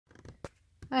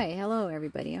Hi, hello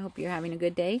everybody. I hope you're having a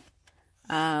good day.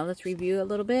 Let's review a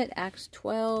little bit. Acts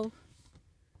 12.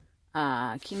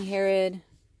 King Herod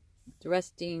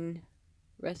arresting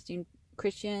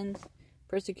Christians,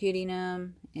 persecuting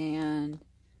them, and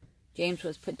James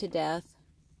was put to death.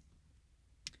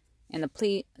 And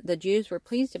the Jews were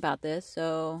pleased about this,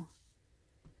 so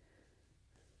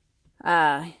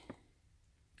Herod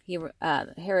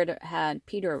had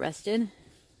Peter arrested.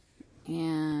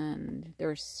 And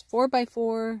there's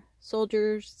 4x4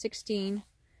 soldiers, 16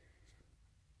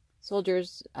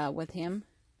 soldiers with him.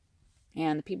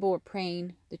 And the people were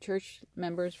praying, the church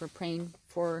members were praying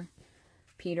for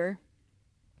Peter.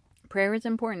 Prayer is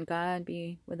important. God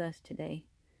be with us today.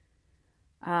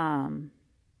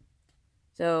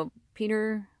 So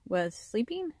Peter was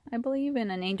sleeping, I believe,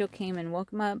 and an angel came and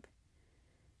woke him up.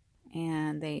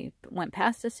 And they went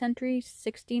past the sentries,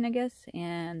 16 I guess,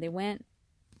 and they went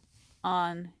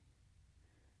out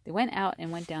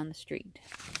and went down the street.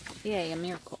 Yay, a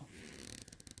miracle.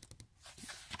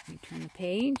 Let me turn the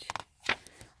page.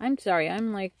 I'm sorry,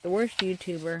 I'm like the worst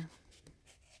YouTuber.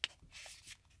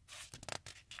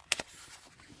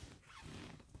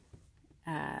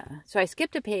 So I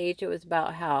skipped a page. It was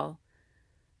about how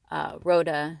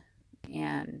Rhoda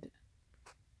and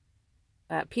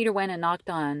Peter went and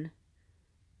knocked on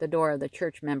the door of the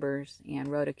church members, and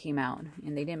Rhoda came out,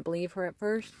 and they didn't believe her at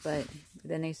first, but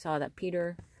then they saw that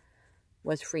Peter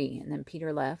was free, and then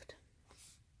Peter left.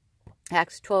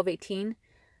 Acts 12:18.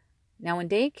 Now when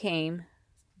day came,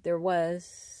 there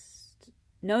was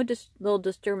no little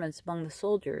disturbance among the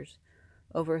soldiers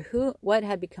over what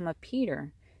had become of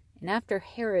Peter. And after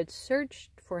Herod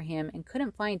searched for him and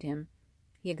couldn't find him,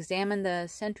 he examined the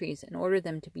sentries and ordered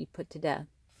them to be put to death.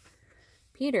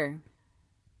 Peter,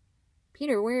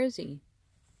 where is he?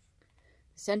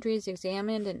 The sentries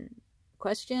examined and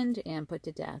questioned and put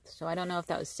to death. So I don't know if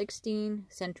that was 16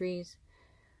 sentries.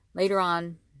 Later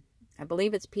on, I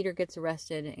believe it's Peter gets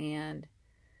arrested and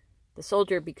the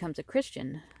soldier becomes a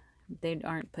Christian. They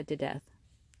aren't put to death.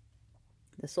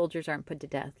 The soldiers aren't put to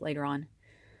death later on.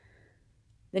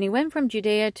 Then he went from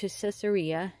Judea to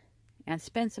Caesarea and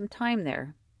spent some time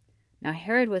there. Now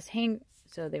Herod was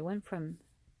so they went from,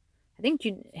 I think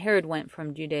Herod went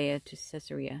from Judea to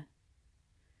Caesarea.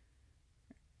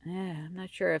 I'm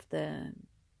not sure if the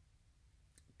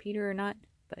Peter or not,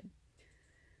 but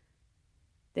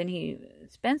then he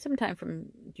spent some time from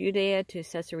Judea to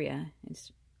Caesarea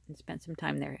and spent some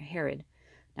time there, Herod.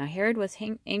 Now Herod was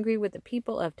angry with the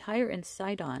people of Tyre and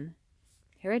Sidon.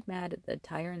 Herod mad at the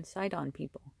Tyre and Sidon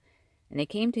people. And they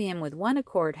came to him with one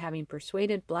accord, having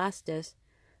persuaded Blastus,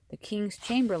 the king's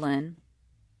chamberlain.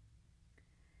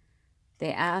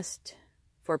 They asked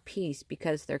for peace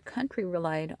because their country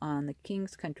relied on the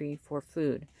king's country for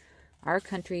food. Our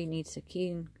country needs the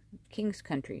king's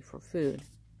country for food.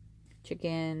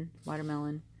 Chicken,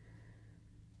 watermelon.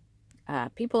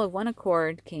 People of one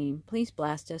accord came. Please,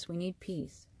 Blastus, we need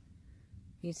peace.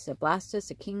 He's Blastus,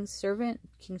 a king's servant,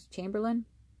 king's chamberlain.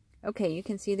 Okay, you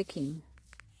can see the king.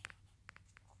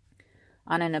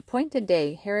 On an appointed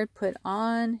day, Herod put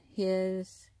on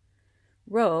his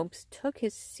robes, took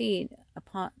his seat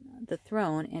upon the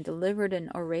throne, and delivered an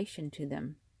oration to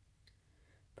them.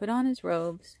 Put on his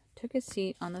robes, took his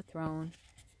seat on the throne,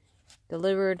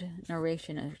 delivered an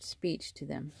oration, a speech to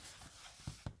them.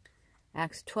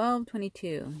 Acts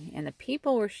 12:22. And the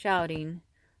people were shouting,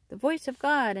 "The voice of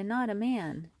God and not a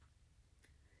man."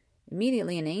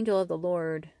 Immediately an angel of the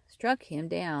Lord struck him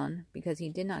down because he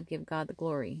did not give God the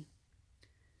glory.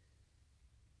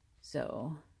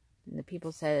 So, and the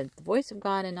people said, "The voice of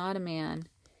God and not a man."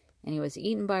 And he was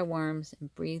eaten by worms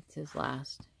and breathed his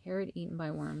last. Herod eaten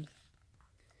by worms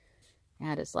and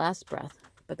had his last breath.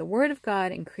 But the word of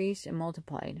God increased and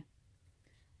multiplied.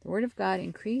 The word of God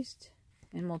increased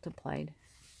and multiplied.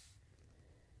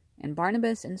 And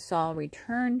Barnabas and Saul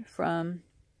returned from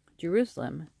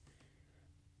Jerusalem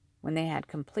when they had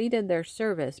completed their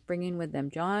service, bringing with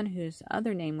them John, whose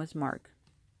other name was Mark.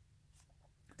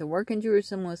 The work in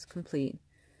Jerusalem was complete.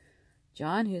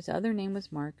 John, whose other name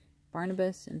was Mark,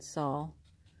 Barnabas, and Saul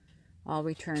all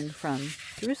returned from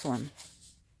Jerusalem.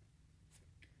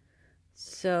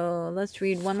 So let's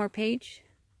read one more page.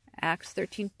 Acts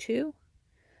 13:2.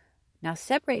 Now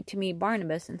separate to me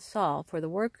Barnabas and Saul for the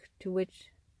work to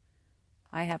which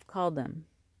I have called them.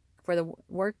 For the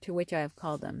work to which I have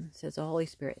called them, says the Holy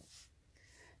Spirit.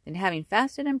 Then having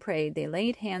fasted and prayed, they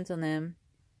laid hands on them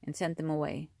and sent them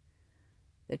away.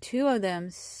 The two of them,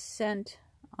 sent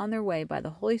on their way by the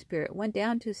Holy Spirit, went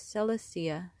down to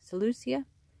Seleucia,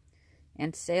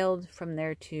 and sailed from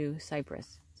there to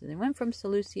Cyprus. So they went from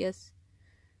Seleucia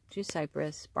to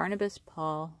Cyprus, Barnabas,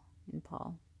 Paul, and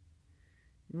Paul.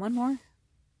 and one more,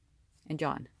 and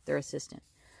John, their assistant.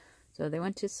 So they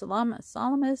went to Salamis.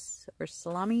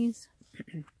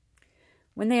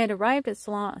 When they had arrived at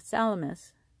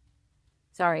Salamis,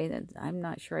 sorry, I'm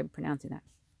not sure I'm pronouncing that.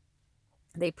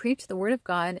 They preached the word of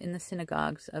God in the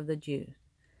synagogues of the Jews.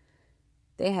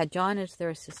 They had John as their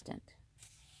assistant.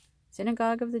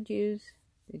 Synagogue of the Jews,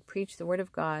 they preached the word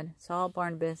of God. Saul,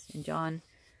 Barnabas, and John,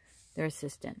 their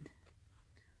assistant.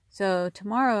 So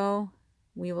tomorrow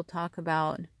we will talk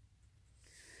about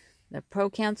the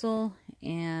proconsul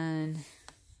and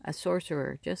a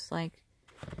sorcerer, just like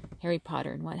Harry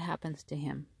Potter, and what happens to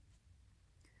him.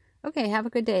 Okay, have a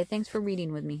good day. Thanks for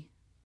reading with me.